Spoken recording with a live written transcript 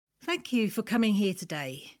Thank you for coming here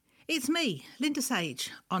today. It's me, Linda Sage,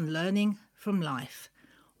 on Learning from Life.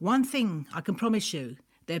 One thing I can promise you,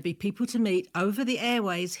 there'll be people to meet over the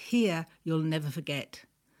airways here you'll never forget.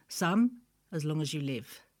 Some as long as you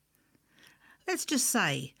live. Let's just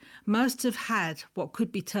say most have had what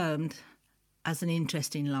could be termed as an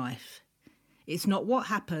interest in life. It's not what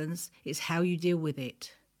happens, it's how you deal with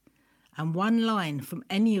it. And one line from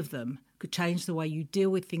any of them could change the way you deal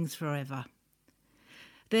with things forever.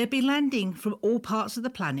 They'll be landing from all parts of the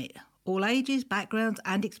planet, all ages, backgrounds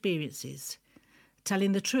and experiences.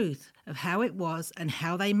 Telling the truth of how it was and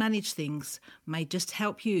how they manage things may just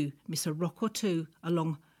help you miss a rock or two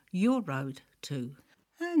along your road too.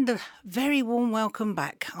 And a very warm welcome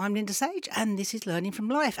back. I'm Linda Sage and this is Learning from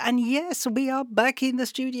Life. And yes, we are back in the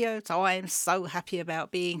studio, so I am so happy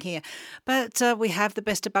about being here. But we have the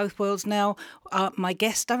best of both worlds now. My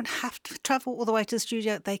guests don't have to travel all the way to the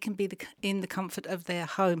studio. They can be in the comfort of their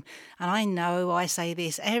home. And I know I say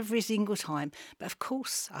this every single time, but of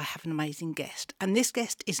course I have an amazing guest. And this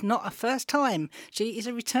guest is not a first time. She is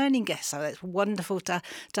a returning guest, so it's wonderful to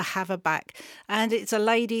have her back. And it's a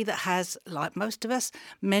lady that has, like most of us,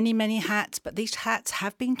 many hats, but these hats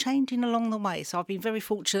have been changing along the way. So I've been very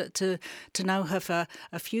fortunate to know her for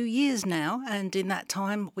a few years now, and in that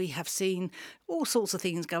time we have seen all sorts of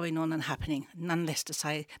things going on and happening, none less to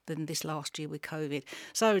say than this last year with COVID.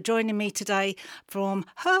 So joining me today from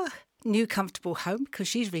her new comfortable home, because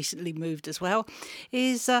she's recently moved as well,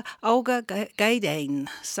 is Olga Geidane.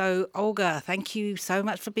 So Olga, thank you so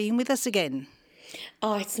much for being with us again.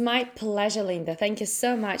 Oh, it's my pleasure, Linda. Thank you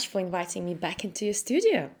so much for inviting me back into your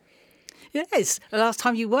studio. Yes, the last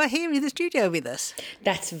time you were here in the studio with us.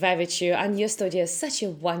 That's very true. And your studio is such a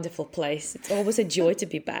wonderful place. It's always a joy to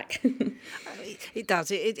be back. It does.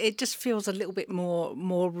 It just feels a little bit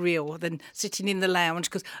more real than sitting in the lounge.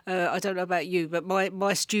 Because I don't know about you, but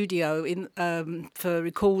my studio for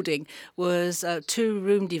recording was 2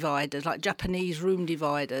 room dividers, like Japanese room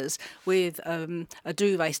dividers, with a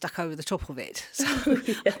duvet stuck over the top of it. So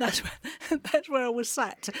that's where I was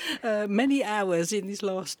sat many hours in these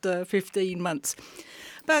last 15 months.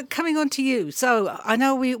 But coming on to you, so I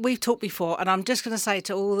know we've talked before, and I'm just going to say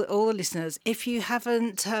to all the listeners, if you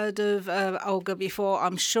haven't heard of Olga before,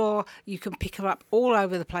 I'm sure you can pick her up all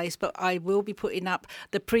over the place, but I will be putting up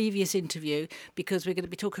the previous interview because we're going to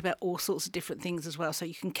be talking about all sorts of different things as well, so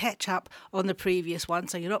you can catch up on the previous one,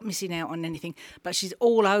 so you're not missing out on anything. But she's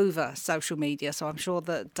all over social media, so I'm sure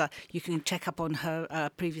that you can check up on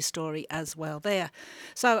her previous story as well there.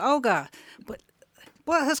 So Olga,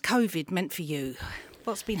 what has COVID meant for you?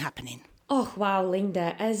 What's been happening? Oh, wow,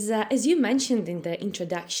 Linda. As you mentioned in the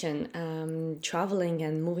introduction, traveling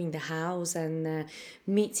and moving the house and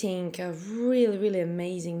meeting a really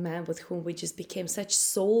amazing man with whom we just became such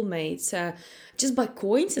soulmates, just by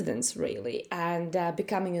coincidence, really, and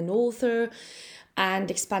becoming an author and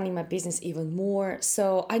expanding my business even more.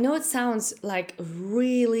 So I know it sounds like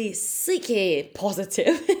really sicky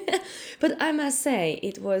positive, but I must say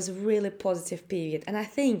it was a really positive period. And I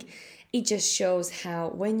think it just shows how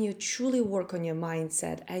when you truly work on your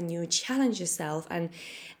mindset and you challenge yourself and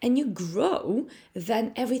you grow,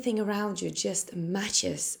 then everything around you just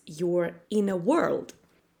matches your inner world.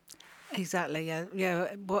 Exactly,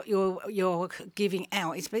 yeah. What you're giving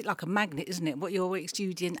out, it's a bit like a magnet, isn't it? What you're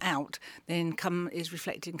exuding out then is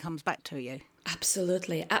reflected and comes back to you.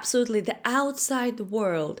 Absolutely. The outside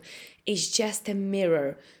world is just a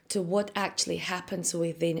mirror to what actually happens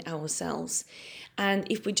within ourselves. And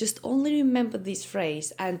if we just only remember this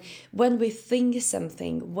phrase, and when we think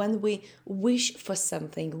something, when we wish for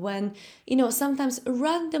something, when, sometimes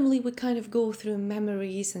randomly we kind of go through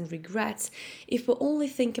memories and regrets, if we only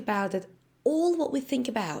think about it, all what we think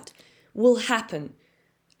about will happen.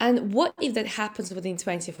 And what if that happens within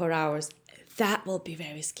 24 hours? That will be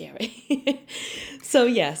very scary. So,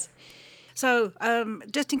 yes. So,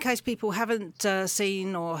 just in case people haven't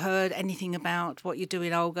seen or heard anything about what you're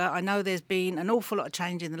doing, Olga, I know there's been an awful lot of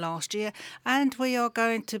change in the last year, and we are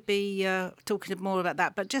going to be talking more about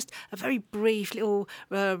that. But just a very brief little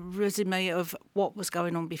resume of what was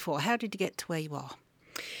going on before. How did you get to where you are?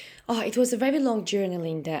 Oh, it was a very long journey,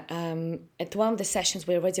 Linda. At one of the sessions,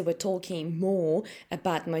 we already were talking more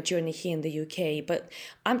about my journey here in the UK, but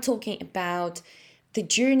I'm talking about the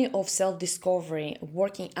journey of self-discovery,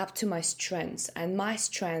 working up to my strengths. And my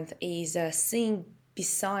strength is seeing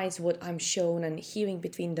besides what I'm shown and hearing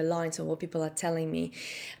between the lines of what people are telling me.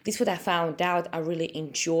 This is what I found out I really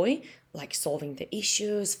enjoy, like solving the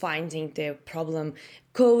issues, finding the problem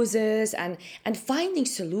causes and finding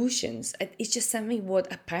solutions. It's just something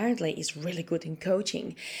what apparently is really good in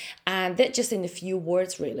coaching. And that just in a few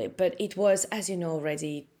words, really. But it was, as you know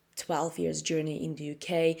already, 12 years journey in the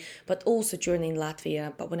UK, but also journey in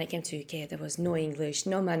Latvia. But when I came to UK, there was no English,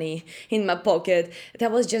 no money in my pocket. There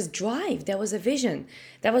was just drive. There was a vision.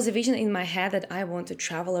 There was a vision in my head that I want to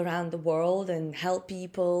travel around the world and help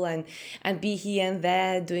people and be here and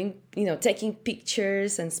there doing, taking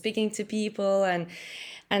pictures and speaking to people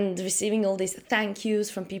and receiving all these thank yous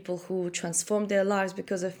from people who transformed their lives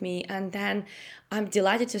because of me. And then I'm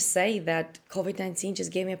delighted to say that COVID-19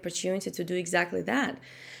 just gave me an opportunity to do exactly that.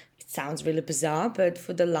 It sounds really bizarre, but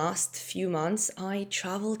for the last few months, I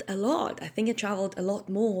traveled a lot. I think I traveled a lot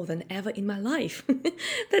more than ever in my life.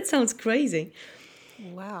 That sounds crazy.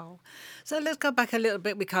 Wow. So let's go back a little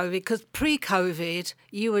bit with COVID, because pre-COVID,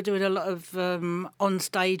 you were doing a lot of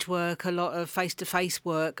on-stage work, a lot of face-to-face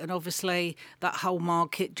work, and obviously that whole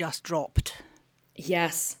market just dropped.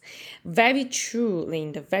 Yes, very true,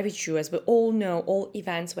 Linda, very true. As we all know, all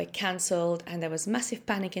events were cancelled and there was massive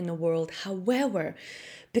panic in the world. However,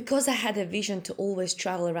 because I had a vision to always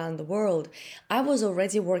travel around the world, I was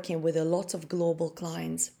already working with a lot of global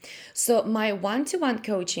clients. So my one-to-one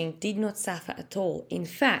coaching did not suffer at all. In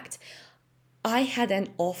fact, I had an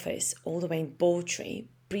office all the way in Bowtree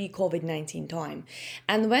pre-COVID-19 time.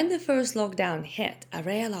 And when the first lockdown hit, I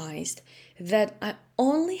realized that I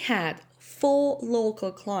only had 4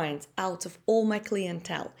 local clients out of all my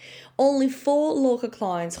clientele. Only 4 local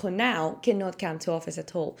clients who now cannot come to office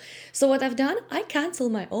at all. So what I've done, I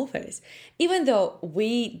canceled my office. Even though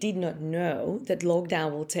we did not know that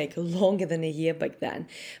lockdown will take longer than a year back then.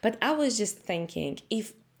 But I was just thinking,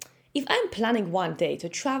 if I'm planning one day to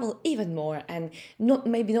travel even more and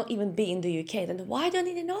maybe not even be in the UK, then why do I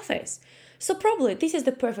need an office? So probably this is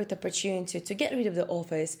the perfect opportunity to get rid of the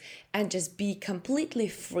office and just be completely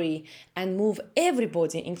free and move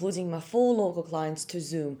everybody, including my 4 local clients, to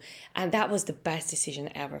Zoom. And that was the best decision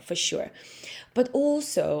ever, for sure. But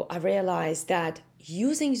also I realized that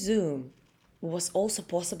using Zoom was also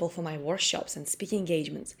possible for my workshops and speaking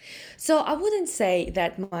engagements. So I wouldn't say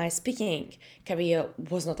that my speaking career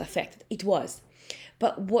was not affected. It was.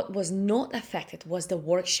 But what was not affected was the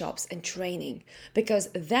workshops and training, because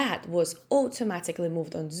that was automatically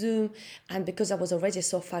moved on Zoom. And because I was already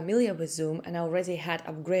so familiar with Zoom and I already had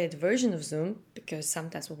upgraded version of Zoom, because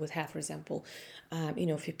sometimes we would have, for example,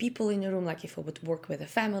 a few people in the room, like if I would work with a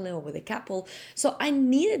family or with a couple. So I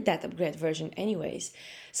needed that upgraded version anyways.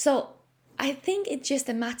 So I think it's just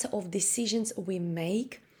a matter of decisions we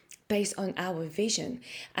make based on our vision.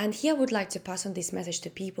 And here I would like to pass on this message to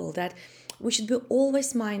people that we should be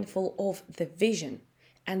always mindful of the vision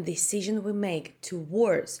and decision we make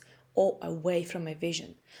towards or away from a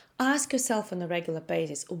vision. Ask yourself on a regular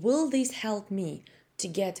basis, will this help me to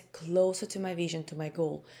get closer to my vision, to my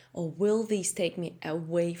goal, or will these take me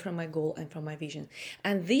away from my goal and from my vision?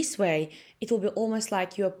 And this way, it will be almost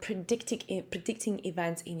like you're predicting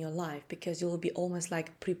events in your life, because you'll be almost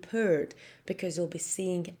like prepared, because you'll be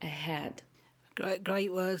seeing ahead.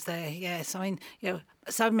 Great words there. Yes, I mean,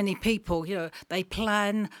 so many people, they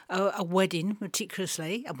plan a wedding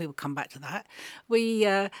meticulously, and we will come back to that. We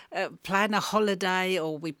plan a holiday,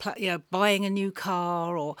 or we buying a new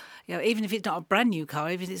car, or even if it's not a brand new car,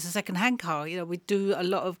 even if it's a second-hand car, we do a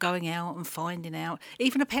lot of going out and finding out.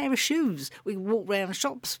 Even a pair of shoes, we walk around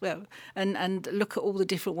shops and look at all the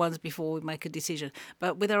different ones before we make a decision.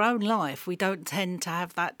 But with our own life, we don't tend to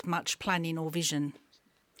have that much planning or vision.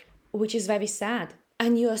 Which is very sad.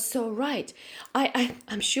 And you are so right.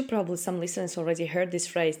 I'm sure probably some listeners already heard this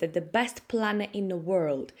phrase, that the best planner in the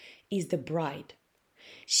world is the bride.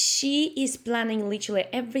 She is planning literally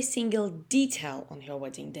every single detail on her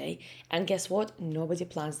wedding day. And guess what? Nobody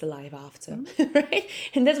plans the life after, right?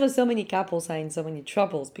 And that's why so many couples are in so many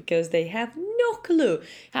troubles, because they have no clue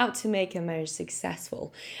how to make a marriage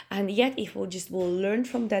successful. And yet, if we'll learn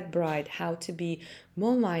from that bride how to be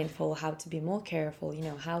more mindful, how to be more careful,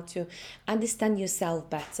 how to understand yourself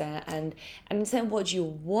better and understand what you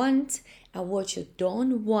want and what you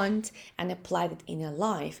don't want, and apply it in your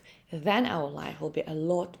life, then our life will be a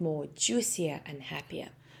lot more juicier and happier.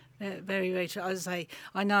 Very, very true. As I say,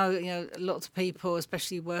 I know, lots of people,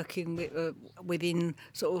 especially working within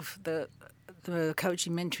sort of the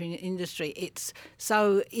coaching mentoring industry, it's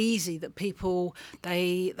so easy that people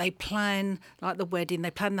they plan like the wedding,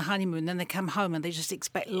 they plan the honeymoon, then they come home and they just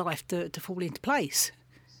expect life to fall into place.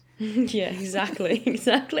 Yeah, exactly. It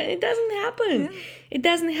doesn't happen. Yeah. It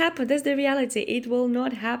doesn't happen. That's the reality. It will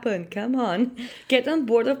not happen. Come on. Get on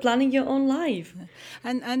board of planning your own life.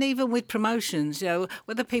 And even with promotions,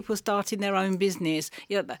 whether people starting their own business,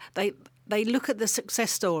 they look at the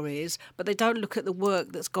success stories, but they don't look at the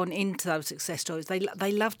work that's gone into those success stories.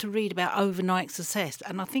 They love to read about overnight success.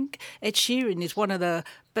 And I think Ed Sheeran is one of the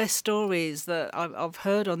best stories that I've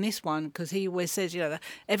heard on this one, because he always says,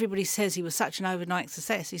 everybody says he was such an overnight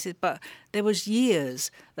success. He said, but there was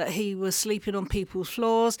years that he was sleeping on people's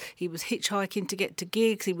floors, he was hitchhiking to get to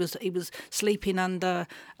gigs, he was sleeping under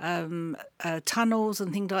tunnels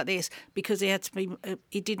and things like this, because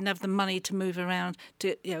he didn't have the money to move around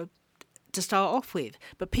to start off with.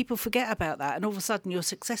 But people forget about that, and all of a sudden you're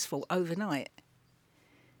successful overnight.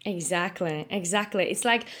 Exactly. It's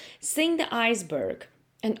like seeing the iceberg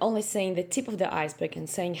and only seeing the tip of the iceberg and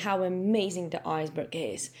saying how amazing the iceberg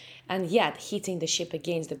is, and yet hitting the ship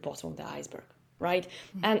against the bottom of the iceberg, right?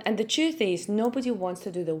 And the truth is, nobody wants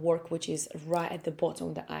to do the work which is right at the bottom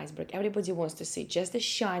of the iceberg. Everybody wants to see just the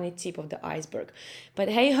shiny tip of the iceberg. But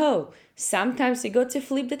hey ho, sometimes you got to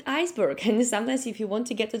flip that iceberg, and sometimes if you want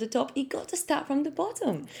to get to the top, you got to start from the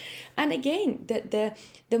bottom. And again, the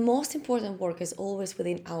most important work is always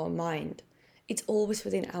within our mind. It's always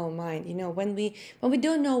within our mind. When we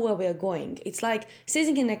don't know where we are going, it's like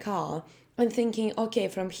sitting in a car and thinking, okay,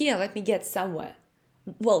 from here, let me get somewhere.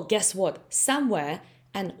 Well, guess what? Somewhere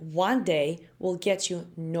and one day will get you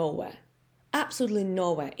nowhere. Absolutely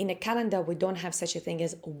nowhere. In a calendar, we don't have such a thing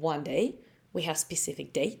as one day. We have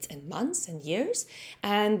specific dates and months and years.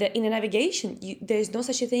 And in a navigation, there's no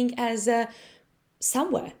such a thing as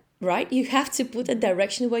somewhere. Right? You have to put a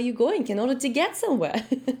direction where you're going in order to get somewhere.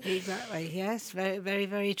 Exactly. Yes. Very, very,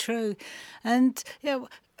 very true. And,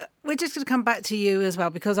 we're just going to come back to you as well,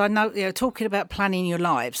 because I know, talking about planning your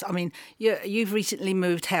lives. I mean, you've recently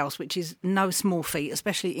moved house, which is no small feat,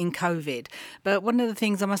 especially in COVID. But one of the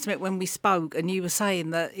things I must admit, when we spoke, and you were saying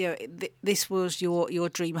that this was your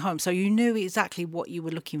dream home, so you knew exactly what you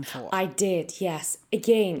were looking for. I did, yes.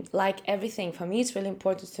 Again, like everything, for me, it's really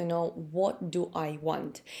important to know, what do I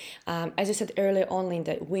want? As I said earlier on,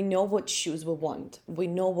 Linda, we know what shoes we want. We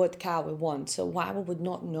know what car we want. So why we would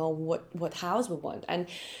not know what house we want? And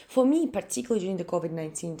for me, particularly during the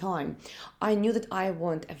COVID-19 time, I knew that I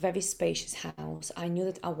want a very spacious house. I knew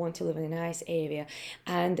that I want to live in a nice area.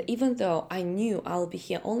 And even though I knew I'll be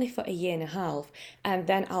here only for a year and a half, and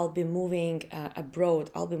then I'll be moving abroad,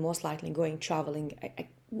 I'll be most likely going traveling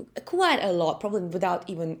quite a lot, probably without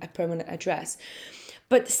even a permanent address.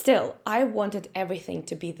 But still, I wanted everything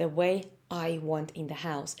to be the way I want in the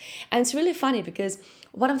house. And it's really funny because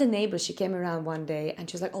one of the neighbors, she came around one day and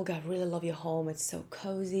she was like, Olga, I really love your home. It's so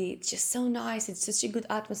cozy. It's just so nice. It's such a good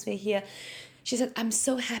atmosphere here. She said, I'm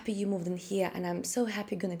so happy you moved in here, and I'm so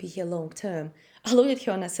happy you're going to be here long term. I looked at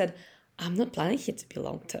her and I said, I'm not planning here to be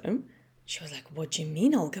long term. She was like, what do you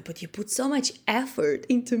mean, Olga? But you put so much effort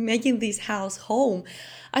into making this house home.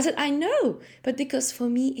 I said, I know, but because for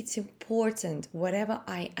me, it's important, whatever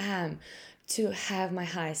I am, to have my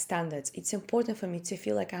high standards. It's important for me to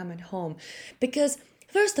feel like I'm at home, because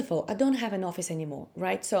first of all, I don't have an office anymore,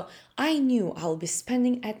 right? So I knew I'll be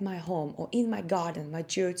spending at my home or in my garden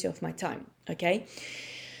majority of my time, okay?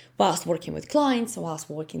 Whilst working with clients, whilst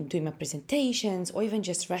doing my presentations, or even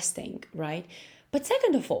just resting, right? But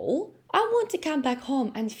second of all, I want to come back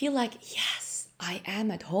home and feel like, yes, I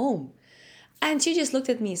am at home. And she just looked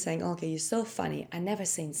at me saying, okay, you're so funny. I never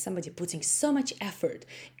seen somebody putting so much effort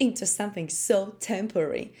into something so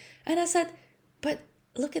temporary. And I said, but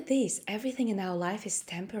look at this. Everything in our life is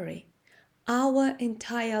temporary. Our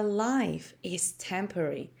entire life is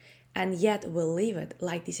temporary. And yet we'll live it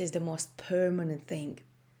like this is the most permanent thing.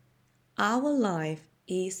 Our life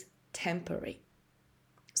is temporary.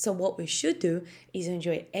 So what we should do is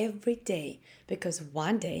enjoy every day, because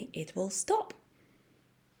one day it will stop.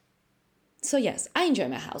 So yes, I enjoy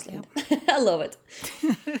my house, Linda. Yep. I love it.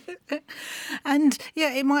 And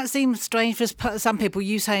it might seem strange for some people,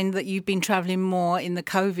 you saying that you've been travelling more in the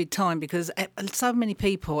COVID time, because so many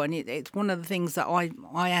people, and it's one of the things that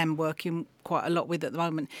I am working quite a lot with at the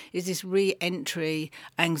moment, is this re-entry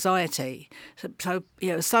anxiety. So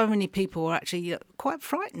many people are actually quite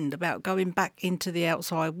frightened about going back into the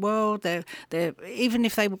outside world. They're even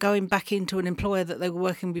if they were going back into an employer that they were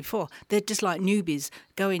working before, they're just like newbies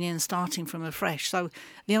going in and starting from afresh. So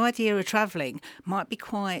the idea of travelling might be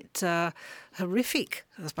quite horrific,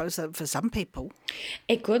 I suppose, for some people.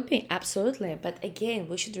 It could be, absolutely. But again,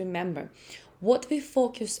 we should remember, what we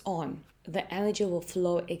focus on, the energy will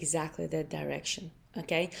flow exactly that direction.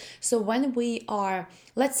 Okay, so when we are,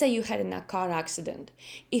 let's say you had a car accident,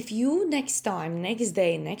 if you next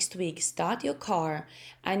day, next week, start your car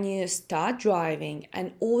and you start driving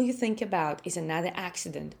and all you think about is another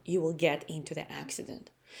accident, you will get into the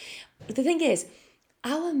accident. But the thing is,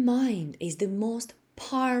 our mind is the most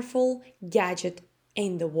powerful gadget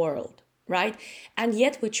in the world, right? And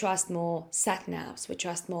yet we trust more sat navs, we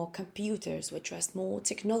trust more computers, we trust more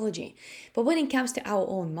technology. But when it comes to our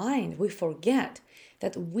own mind, we forget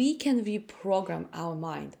that we can reprogram our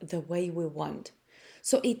mind the way we want.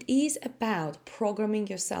 So it is about programming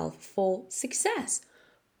yourself for success,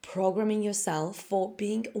 programming yourself for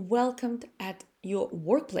being welcomed at your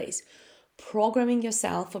workplace, programming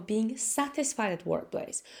yourself for being satisfied at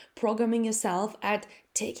workplace, programming yourself at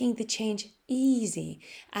taking the change easy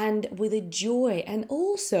and with a joy, and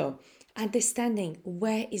also understanding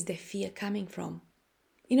where is the fear coming from.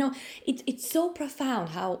 You know, it's so profound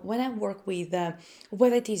how when I work with,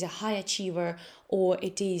 whether it is a high achiever or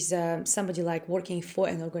it is somebody like working for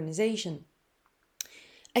an organization,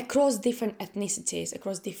 across different ethnicities,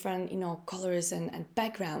 across different, colors and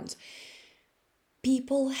backgrounds,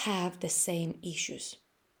 people have the same issues.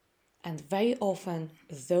 And very often,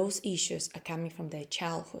 those issues are coming from their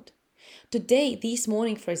childhood. Today, this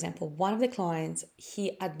morning, for example, one of the clients,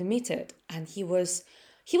 he admitted, and he was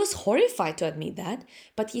horrified to admit that,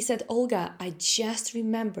 but he said, Olga, I just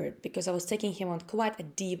remembered, because I was taking him on quite a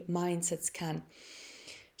deep mindset scan.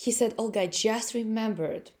 He said, Olga, I just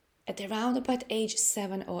remembered at around about age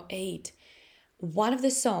 7 or 8, one of the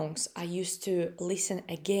songs I used to listen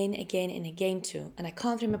again and again to, and I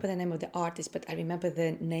can't remember the name of the artist, but I remember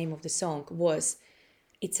the name of the song was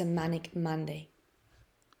It's a Manic Monday.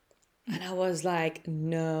 And I was like,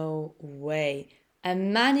 no way. A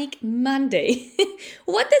Manic Monday.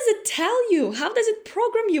 What does it tell you? How does it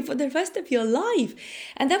program you for the rest of your life?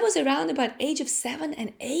 And that was around about age of 7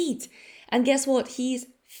 and 8. And guess what? He is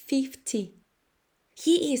 50.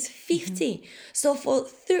 He is 50. Mm-hmm. So for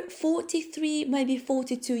 43, maybe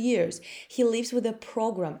 42 years, he lives with a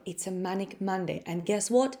program. It's a Manic Monday. And guess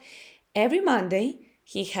what? Every Monday,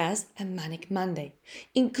 he has a Manic Monday,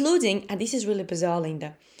 including, and this is really bizarre,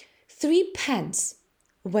 Linda, 3 pens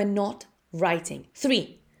were not writing.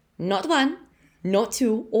 3, not 1, not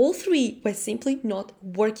 2, all 3 were simply not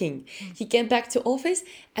working. He came back to office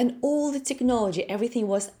and all the technology, everything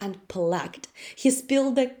was unplugged. He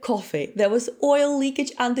spilled the coffee. There was oil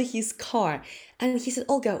leakage under his car. And he said,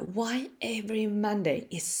 Olga, why every Monday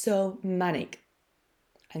is so manic?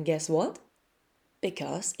 And guess what?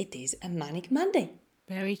 Because it is a Manic Monday.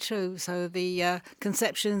 Very true. So the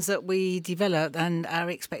conceptions that we develop and our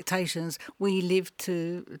expectations, we live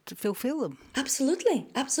to fulfill them. Absolutely.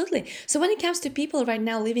 So when it comes to people right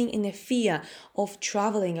now living in a fear of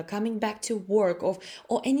traveling or coming back to work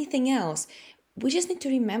or anything else, we just need to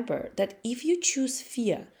remember that if you choose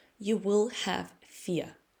fear, you will have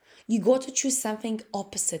fear. You got to choose something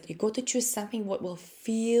opposite. You got to choose something what will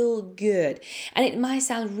feel good. And it might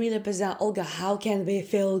sound really bizarre. Olga, how can we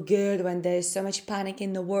feel good when there's so much panic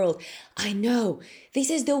in the world? I know. This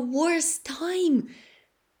is the worst time.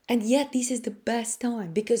 And yet this is the best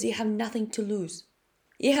time because you have nothing to lose.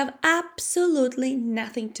 You have absolutely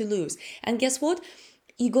nothing to lose. And guess what?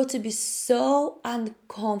 You got to be so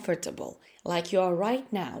uncomfortable like you are right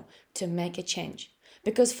now to make a change.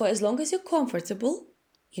 Because for as long as you're comfortable,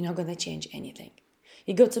 you're not going to change anything.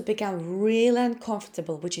 You got to become real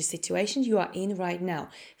uncomfortable, which is the situation you are in right now.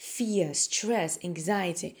 Fear, stress,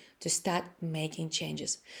 anxiety, to start making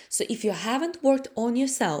changes. So if you haven't worked on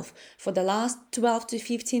yourself for the last 12 to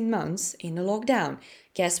 15 months in a lockdown,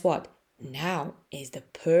 guess what? Now is the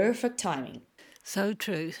perfect timing. So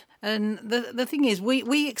true. And the thing is,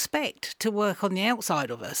 we expect to work on the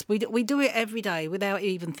outside of us. We do it every day without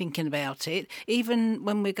even thinking about it. Even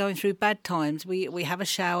when we're going through bad times, we have a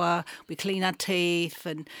shower, we clean our teeth,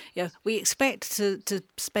 and we expect to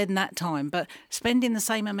spend that time. But spending the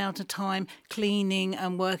same amount of time cleaning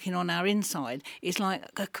and working on our inside is like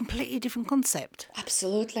a completely different concept.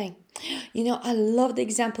 Absolutely. I love the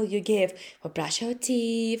example you gave. We brush our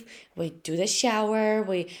teeth, we do the shower,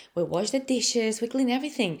 we wash the dishes, we clean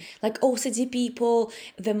everything. Like OCD people,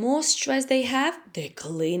 the more stress they have, the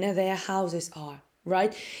cleaner their houses are,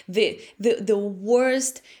 right? The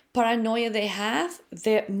worst paranoia they have,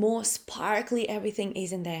 the more sparkly everything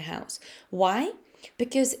is in their house. Why?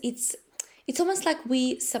 Because it's almost like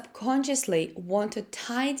we subconsciously want to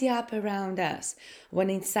tidy up around us when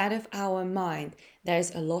inside of our mind there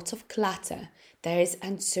is a lot of clutter, there is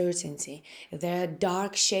uncertainty, there are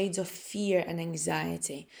dark shades of fear and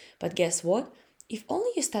anxiety. But guess what? If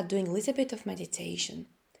only you start doing a little bit of meditation,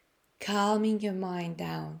 calming your mind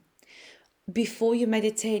down. Before you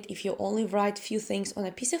meditate, if you only write a few things on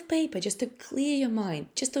a piece of paper just to clear your mind,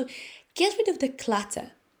 just to get rid of the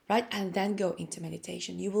clutter, right? And then go into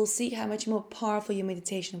meditation. You will see how much more powerful your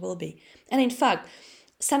meditation will be. And in fact,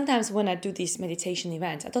 sometimes when I do these meditation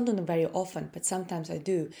events, I don't do them very often, but sometimes I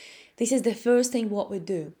do. This is the first thing what we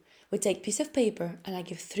do. We take a piece of paper and I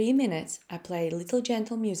give 3 minutes. I play little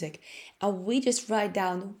gentle music and we just write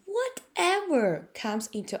down whatever comes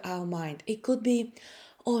into our mind. It could be,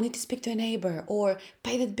 oh, I need to speak to a neighbor, or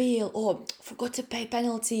pay that bill, or forgot to pay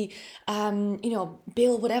penalty,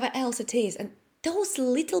 bill, whatever else it is. And those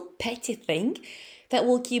little petty things that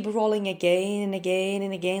will keep rolling again and again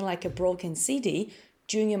and again like a broken CD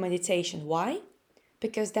during your meditation. Why?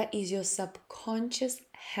 Because that is your subconscious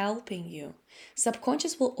helping you.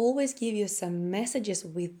 Subconscious will always give you some messages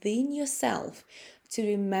within yourself to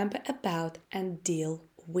remember about and deal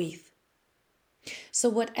with. So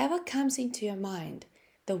whatever comes into your mind,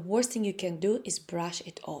 the worst thing you can do is brush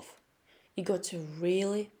it off. You got to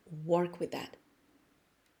really work with that.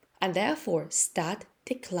 And therefore, start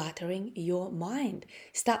decluttering your mind.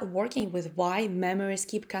 Start working with why memories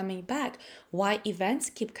keep coming back, why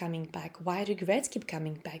events keep coming back, why regrets keep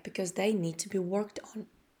coming back, because they need to be worked on.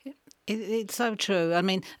 It's so true. I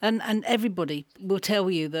mean, and everybody will tell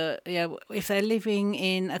you that if they're living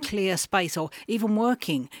in a clear space or even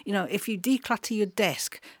working, if you declutter your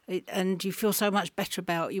desk and you feel so much better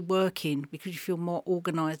about your working because you feel more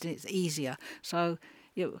organised and it's easier. So,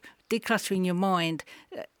 decluttering your mind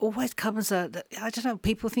always comes I don't know,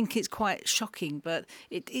 people think it's quite shocking, but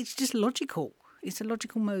it's just logical. It's a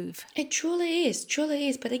logical move. It truly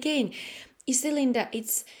is. But again, you see, Linda,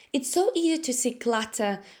 it's so easy to see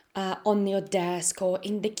clutter on your desk or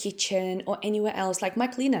in the kitchen or anywhere else. Like my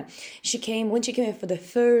cleaner, when she came in for the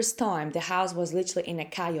first time, the house was literally in a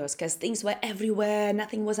chaos because things were everywhere,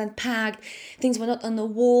 nothing was unpacked, things were not on the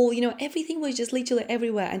wall, everything was just literally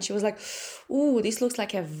everywhere. And she was like, "Ooh, this looks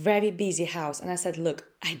like a very busy house." And I said, "Look,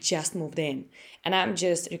 I just moved in and I'm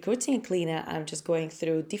just recruiting a cleaner. I'm just going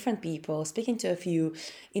through different people, speaking to a few,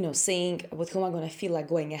 seeing with whom I'm going to feel like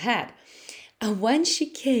going ahead." And when she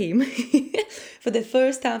came for the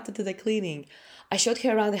first time to do the cleaning, I showed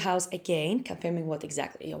her around the house again, confirming what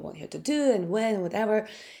exactly I want her to do and when and whatever.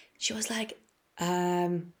 She was like,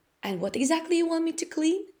 and what exactly you want me to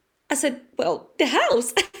clean? I said, "Well, the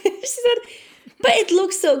house." She said, "But it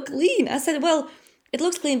looks so clean." I said, "Well, it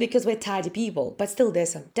looks clean because we're tidy people, but still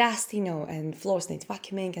there's some dust, and floors need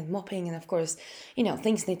vacuuming and mopping, and of course,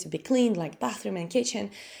 things need to be cleaned like bathroom and kitchen."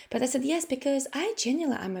 But I said, "Yes, because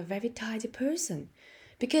I'm a very tidy person,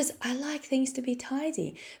 because I like things to be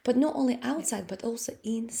tidy, but not only outside, but also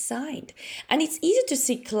inside." And it's easy to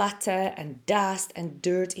see clutter and dust and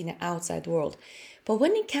dirt in the outside world. But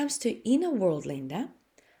when it comes to inner world, Linda,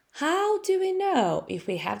 how do we know if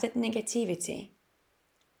we have that negativity?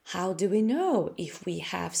 How do we know if we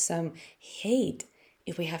have some hate,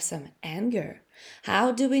 if we have some anger?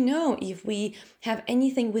 How do we know if we have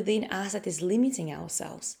anything within us that is limiting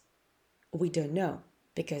ourselves? We don't know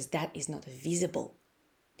because that is not visible.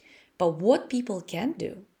 But what people can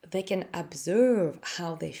do, they can observe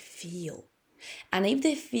how they feel. And if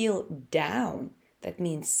they feel down, that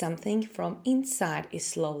means something from inside is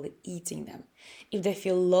slowly eating them. If they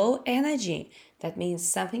feel low energy, that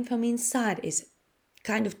means something from inside is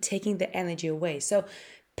kind of taking the energy away. So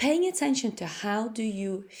paying attention to how do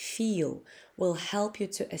you feel will help you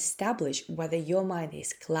to establish whether your mind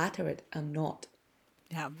is cluttered or not.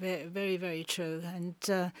 Yeah, very, very, very true. And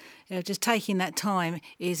just taking that time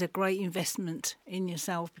is a great investment in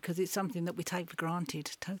yourself because it's something that we take for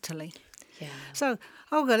granted, totally. Yeah. So,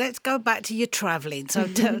 Olga, let's go back to your travelling. So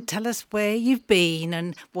tell us where you've been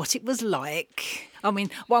and what it was like. I mean,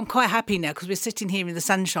 I'm quite happy now because we're sitting here in the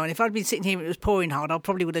sunshine. If I'd been sitting here and it was pouring hard, I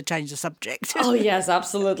probably would have changed the subject. Oh, yes,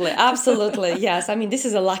 absolutely. Absolutely. Yes. I mean, this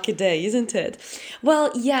is a lucky day, isn't it?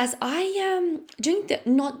 Well, yes,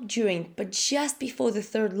 but just before the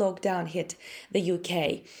third lockdown hit the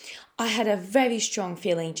UK, I had a very strong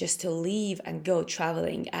feeling just to leave and go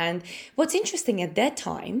traveling. And what's interesting at that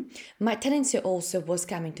time, my tenancy also was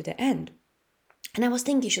coming to the end. And I was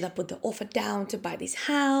thinking, should I put the offer down to buy this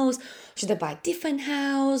house? Should I buy a different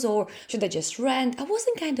house? Or should I just rent? I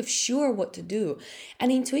wasn't kind of sure what to do.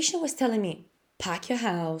 And intuition was telling me, pack your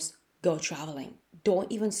house, go traveling.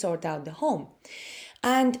 Don't even sort out the home.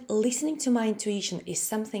 And listening to my intuition is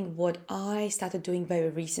something what I started doing very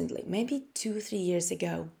recently, maybe 2-3 years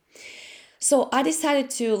ago. So I decided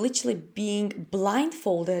to literally being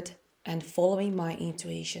blindfolded and following my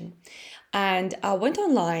intuition. And I went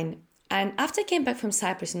online. And after I came back from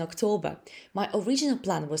Cyprus in October, my original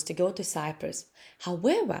plan was to go to Cyprus.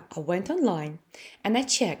 However, I went online and I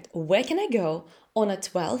checked where can I go on the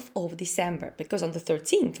 12th of December because on the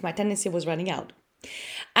 13th, my tenancy was running out.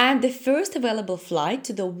 And the first available flight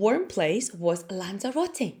to the warm place was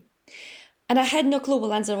Lanzarote. And I had no clue what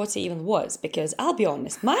Lanzarote even was because I'll be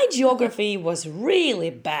honest, my geography was really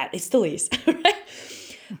bad. It still is, right?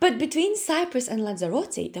 But between Cyprus and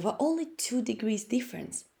Lanzarote, there were only 2 degrees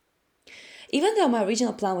difference. Even though my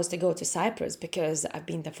original plan was to go to Cyprus because I've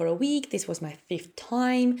been there for a week, this was my 5th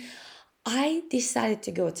time, I decided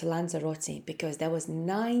to go to Lanzarote because there was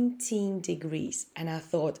 19 degrees. And I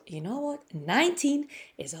thought, you know what? 19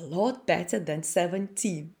 is a lot better than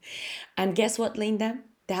 17. And guess what, Linda?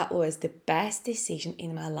 That was the best decision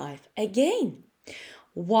in my life again.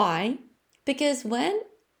 Why? Because when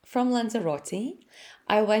from Lanzarote,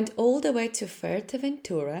 I went all the way to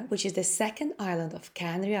Fuerteventura, which is the second island of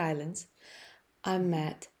Canary Islands, I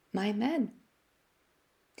met my man.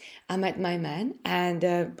 And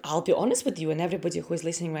I'll be honest with you and everybody who is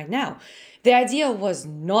listening right now. The idea was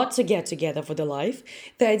not to get together for the life.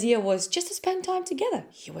 The idea was just to spend time together.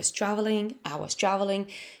 He was traveling, I was traveling.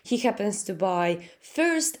 He happens to buy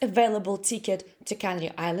first available ticket to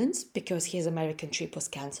Canary Islands because his American trip was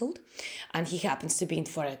cancelled. And he happens to be in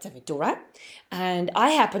Fuerteventura. And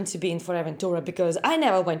I happen to be in Fuerteventura because I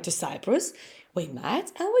never went to Cyprus. We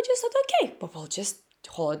met and we just thought, okay, but we'll just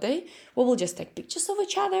holiday, we will just take pictures of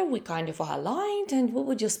each other, we kind of are aligned and we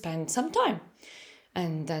will just spend some time.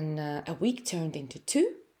 And then a week turned into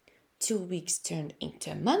 2 weeks turned into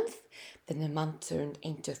a month, then a month turned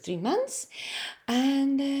into 3 months,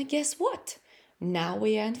 and guess what? Now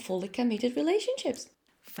we are in fully committed relationships.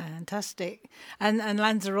 Fantastic. And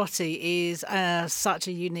Lanzarote is such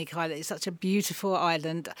a unique island. It's such a beautiful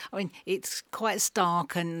island. I mean, it's quite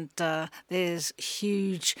stark and there's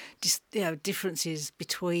huge differences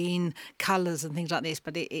between colours and things like this,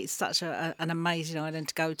 but it's such an amazing island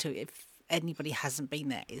to go to. If anybody hasn't been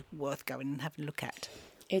there, it's worth going and having a look at.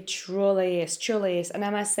 It truly is. And I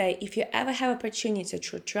must say, if you ever have opportunity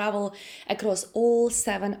to travel across all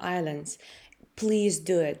 7 islands, please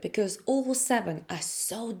do it because all 7 are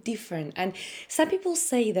so different. And some people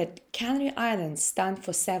say that Canary Islands stand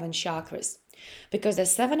for 7 chakras because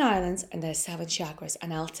there's 7 islands and there's 7 chakras.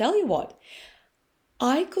 And I'll tell you what,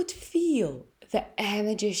 I could feel the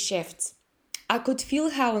energy shifts. I could feel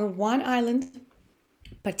how on one island,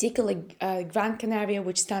 particularly Gran Canaria,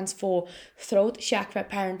 which stands for throat chakra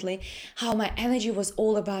apparently, how my energy was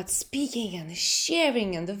all about speaking and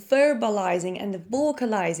sharing and the verbalizing and the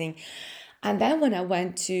vocalizing. And then when I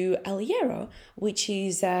went to El Hierro, which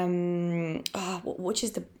is the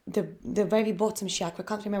very bottom chakra, I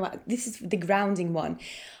can't remember, this is the grounding one,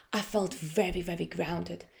 I felt very, very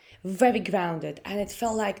grounded. And it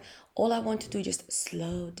felt like all I want to do is just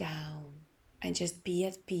slow down and just be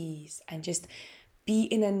at peace and just be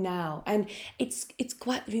in a now. And it's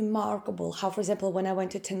quite remarkable how, for example, when I went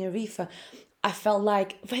to Tenerife, I felt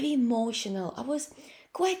like very emotional. I was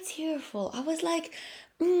quite tearful. I was like,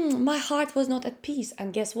 my heart was not at peace.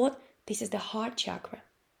 And guess what? This is the heart chakra.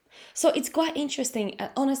 So it's quite interesting.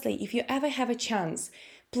 And honestly, if you ever have a chance,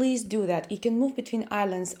 please do that. You can move between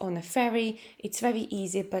islands on a ferry. It's very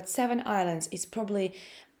easy, but 7 islands is probably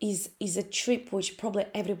is a trip which probably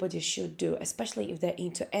everybody should do, especially if they're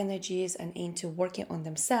into energies and into working on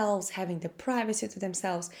themselves, having the privacy to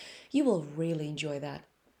themselves. You will really enjoy that.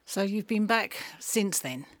 So you've been back since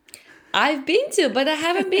then? I've been to, but I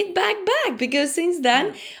haven't been back because since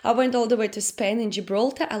then I went all the way to Spain and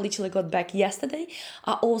Gibraltar. I literally got back yesterday.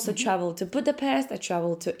 I also traveled to Budapest. I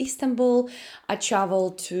traveled to Istanbul. I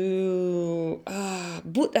traveled to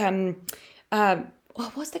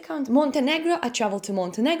what's the country? Montenegro. I traveled to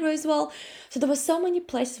Montenegro as well. So there were so many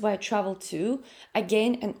places where I traveled to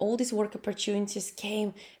again, and all these work opportunities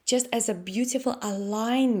came just as a beautiful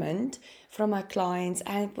alignment from my clients,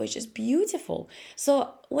 and it was just beautiful.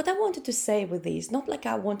 So what I wanted to say with this, not like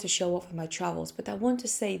I want to show off in my travels, but I want to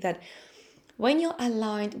say that when you're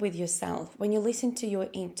aligned with yourself, when you listen to your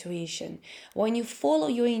intuition, when you follow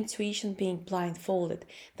your intuition being blindfolded,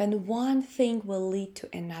 then one thing will lead to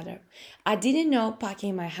another. I didn't know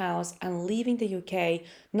packing my house and leaving the UK,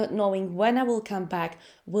 not knowing when I will come back,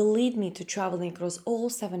 will lead me to traveling across all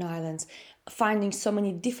 7 islands, finding so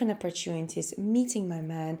many different opportunities, meeting my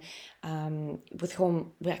man, with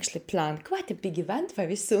whom we actually planned quite a big event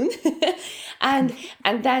very soon, and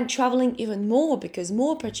then traveling even more because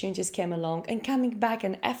more opportunities came along, and coming back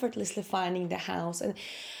and effortlessly finding the house. And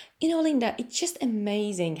Linda, it's just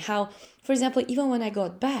amazing how, for example, even when I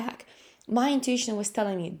got back, my intuition was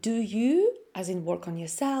telling me, do you, as in work on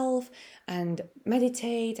yourself and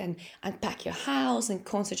meditate and unpack your house and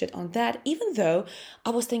concentrate on that, even though I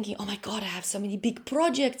was thinking, oh my God, I have so many big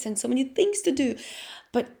projects and so many things to do.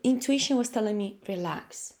 But intuition was telling me,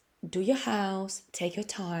 relax, do your house, take your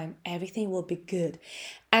time, everything will be good.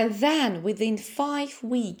 And then within 5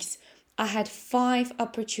 weeks, I had 5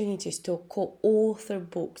 opportunities to co-author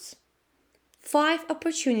books. 5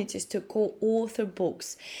 opportunities to co-author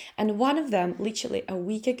books, and one of them, literally a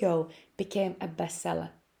week ago, became a bestseller.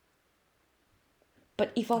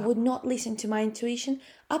 But if I would not listen to my intuition,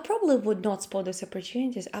 I probably would not spot those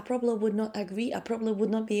opportunities. I probably would not agree. I probably would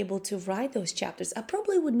not be able to write those chapters. I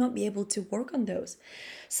probably would not be able to work on those.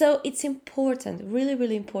 So it's important, really,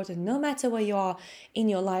 really important, no matter where you are in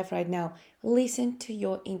your life right now, listen to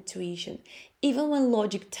your intuition. Even when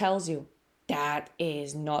logic tells you that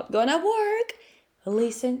is not gonna work,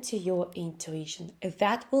 listen to your intuition.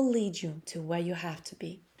 That will lead you to where you have to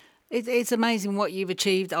be. It's amazing what you've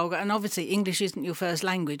achieved, Olga, and obviously English isn't your first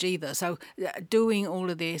language either. So doing all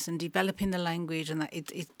of this and developing the language and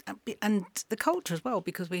and the culture as well,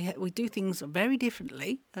 because we do things very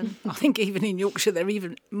differently. And I think even in Yorkshire they're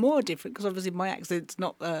even more different, because obviously my accent's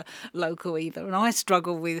not local either, and I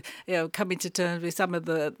struggle with coming to terms with some of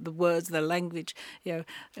the words, the language,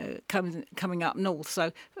 coming up north.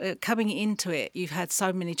 So coming into it, you've had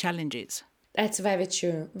so many challenges. That's very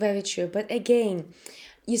true, very true. But again,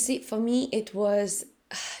 you see, for me, it was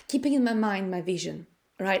keeping in my mind my vision,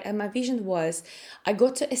 right? And my vision was I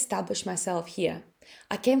got to establish myself here.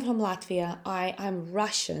 I came from Latvia. I'm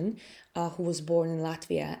Russian, who was born in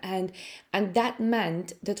Latvia. And that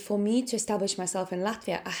meant that for me to establish myself in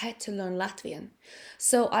Latvia, I had to learn Latvian.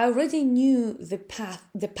 So I already knew the path,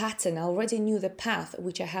 the pattern. I already knew the path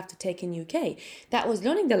which I have to take in UK. That was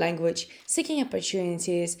learning the language, seeking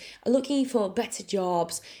opportunities, looking for better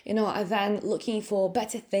jobs, and then looking for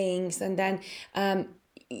better things, and then,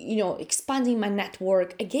 expanding my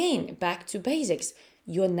network. Again, back to basics.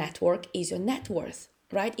 Your network is your net worth,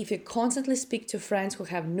 right? If you constantly speak to friends who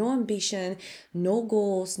have no ambition, no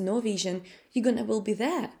goals, no vision, will be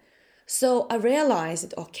there. So I realized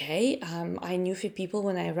that, okay, I knew a few people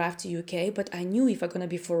when I arrived to UK, but I knew if I'm going to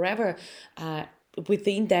be forever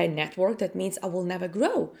within their network, that means I will never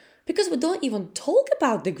grow, because we don't even talk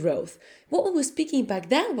about the growth. What we were speaking back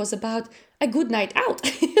then was about a good night out,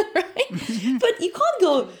 right? But you can't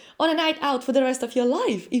go on a night out for the rest of your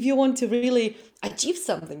life if you want to really achieve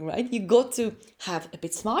something, right? You got to have a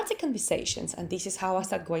bit smarter conversations. And this is how I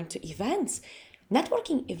started going to events,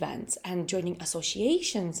 networking events, and joining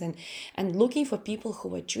associations, and looking for people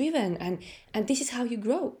who are driven. And this is how you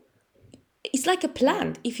grow. It's like a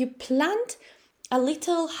plant. If you plant a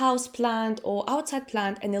little house plant or outside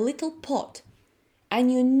plant in a little pot, and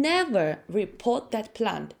you never repot that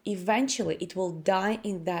plant, eventually it will die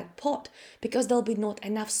in that pot, because there'll be not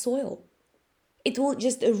enough soil.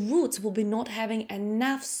 The roots will be not having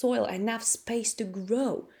enough soil, enough space to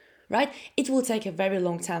grow, right? It will take a very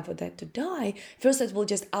long time for that to die. First, it will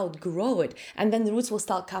just outgrow it, and then the roots will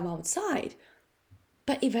start come outside.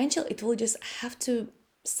 But eventually it will just have to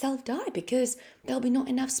self-die, because there'll be not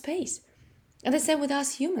enough space. And the same with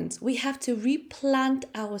us humans. We have to replant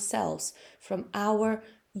ourselves from our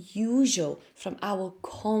from our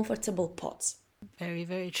comfortable pots. Very,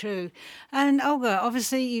 very true. And Olga,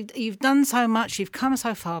 obviously you've done so much, you've come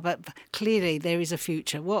so far, but clearly there is a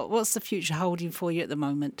future. What's the future holding for you at the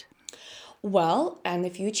moment? Well, in the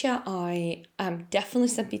future, I am definitely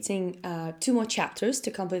submitting 2 more chapters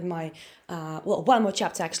to complete my, 1 more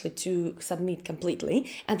chapter actually to submit completely,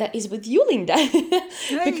 and that is with you, Linda,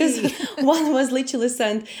 because one was literally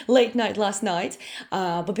sent late night last night,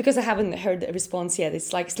 but because I haven't heard a response yet,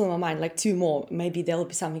 it's like still in my mind, like 2 more, maybe there'll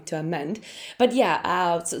be something to amend. But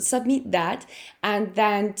yeah, so submit that, and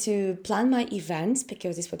then to plan my events,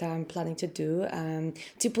 because it's what I'm planning to do,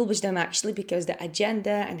 to publish them actually, because the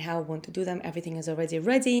agenda and how I want to do them, everything is already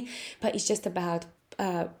ready, but it's just about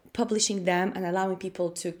publishing them and allowing people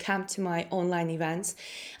to come to my online events.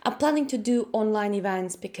 I'm planning to do online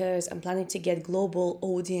events because I'm planning to get global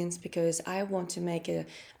audience, because I want to make a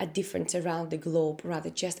difference around the globe rather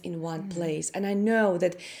just in one place. And I know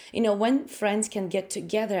that, when friends can get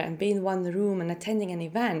together and be in one room and attending an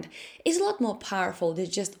event, it's a lot more powerful than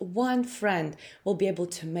just one friend will be able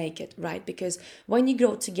to make it, right? Because when you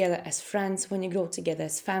grow together as friends, when you grow together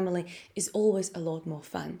as family, it's always a lot more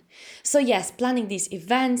fun. So yes, planning these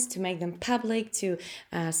events to make them public, to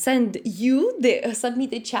send you the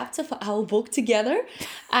submitted chapter for our book together.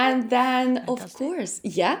 And then, of course,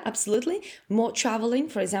 yeah, absolutely, more traveling.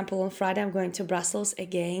 For example, on Friday, I'm going to Brussels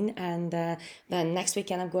again. And then next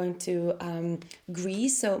weekend, I'm going to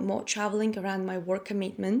Greece. So more traveling around my work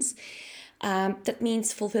commitments. That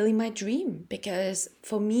means fulfilling my dream, because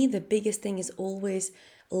for me, the biggest thing is always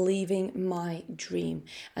living my dream.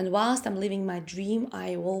 And whilst I'm living my dream,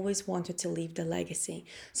 I always wanted to leave the legacy.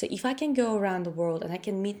 So if I can go around the world and I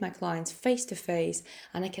can meet my clients face to face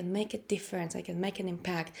and I can make a difference, I can make an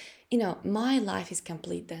impact, my life is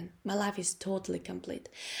complete then. My life is totally complete.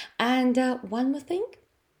 And one more thing,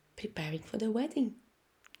 preparing for the wedding.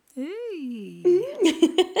 Hey.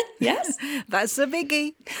 Yes, That's a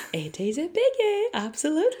biggie. it is a biggie,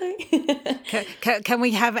 absolutely. Can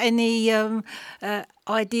we have any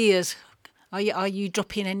ideas? Are you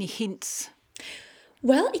dropping any hints?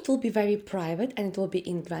 Well, it will be very private and it will be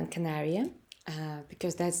in Gran Canaria.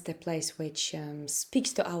 Because that's the place which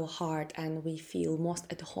speaks to our heart and we feel most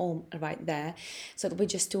at home right there. So we're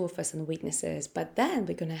just two of us and witnesses. But then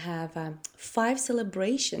we're going to have 5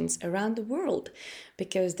 celebrations around the world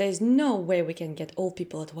because there's no way we can get all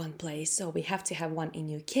people at one place. So we have to have one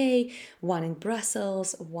in UK, one in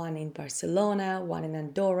Brussels, one in Barcelona, one in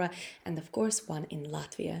Andorra, and of course one in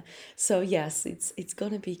Latvia. So yes, it's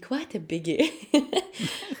going to be quite a biggie.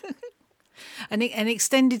 An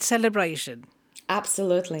extended celebration.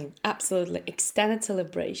 Absolutely, absolutely. Extended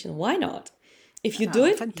celebration. Why not? If you do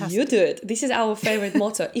it, fantastic. you do it. This is our favorite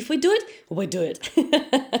motto. If we do it, we do it.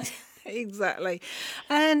 Exactly.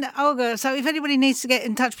 And Olga, so if anybody needs to get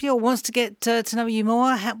in touch with you or wants to get to know you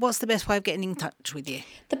more, what's the best way of getting in touch with you?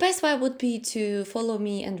 The best way would be to follow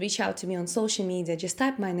me and reach out to me on social media. Just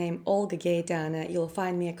type my name, Olga Geidane. You'll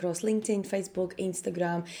find me across LinkedIn, Facebook,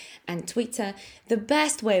 Instagram, and Twitter. The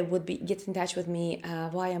best way would be get in touch with me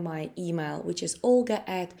via my email, which is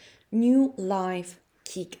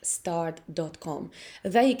olga@newlifekickstart.com.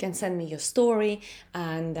 There you can send me your story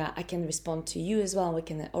and I can respond to you as well. We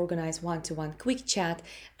can organize one-to-one quick chat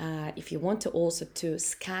if you want to also to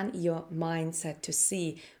scan your mindset to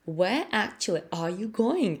see where actually are you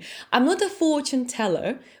going. I'm not a fortune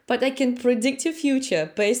teller, but I can predict your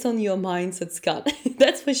future based on your mindset scan.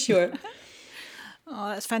 That's for sure.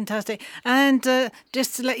 Oh, that's fantastic. And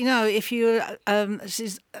just to let you know, if you,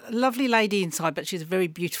 she's a lovely lady inside, but she's a very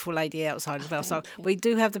beautiful lady outside as well. So we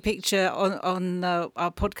do have the picture on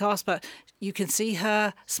our podcast, but you can see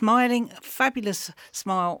her smiling, fabulous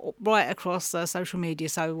smile right across social media.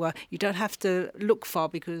 So you don't have to look far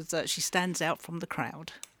because she stands out from the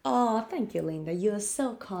crowd. Oh, thank you, Linda. You're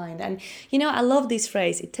so kind. And I love this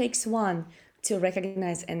phrase. It takes one to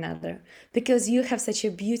recognize another because you have such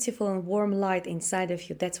a beautiful and warm light inside of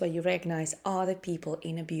you. That's why you recognize other people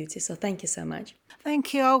in a beauty. So thank you so much.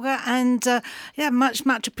 Thank you, Olga. And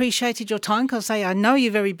much appreciated your time because I know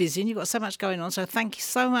you're very busy and you've got so much going on. So thank you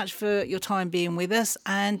so much for your time being with us.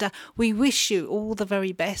 And we wish you all the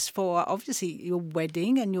very best for obviously your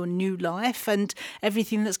wedding and your new life and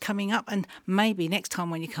everything that's coming up. And maybe next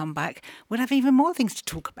time when you come back, we'll have even more things to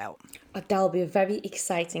talk about. That'll be very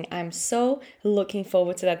exciting. I'm so looking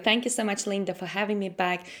forward to that. Thank you so much, Linda, for having me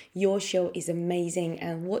back. Your show is amazing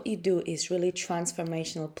and what you do is really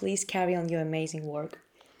transformational. Please carry on your amazing work.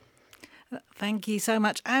 Thank you so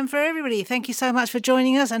much. And for everybody, thank you so much for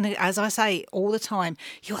joining us. And as I say all the time,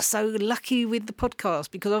 you're so lucky with the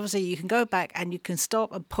podcast because obviously you can go back and you can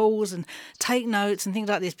stop and pause and take notes and things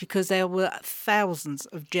like this because there were thousands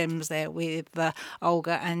of gems there with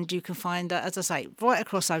Olga. And you can find her, as I say, right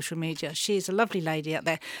across social media. She's a lovely lady out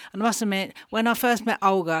there. And I must admit, when I first met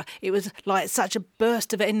Olga, it was like such a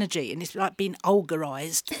burst of energy and it's like being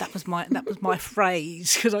Olgarized. That was my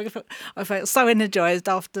phrase because I felt so energized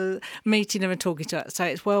after meeting them and talking to her. So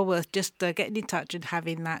it's well worth just getting in touch and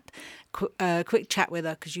having that quick chat with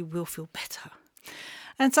her because you will feel better.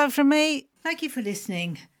 And so from me, thank you for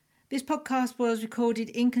listening. This podcast was recorded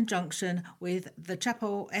in conjunction with the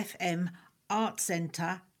Chapel FM Art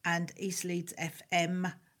Centre and East Leeds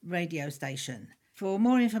FM radio station. For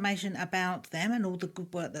more information about them and all the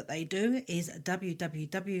good work that they do is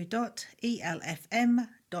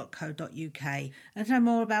www.elfm.co.uk. And to know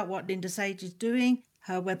more about what Linda Sage is doing,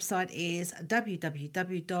 her website is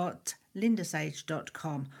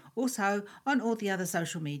www.lindasage.com. Also on all the other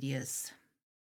social medias.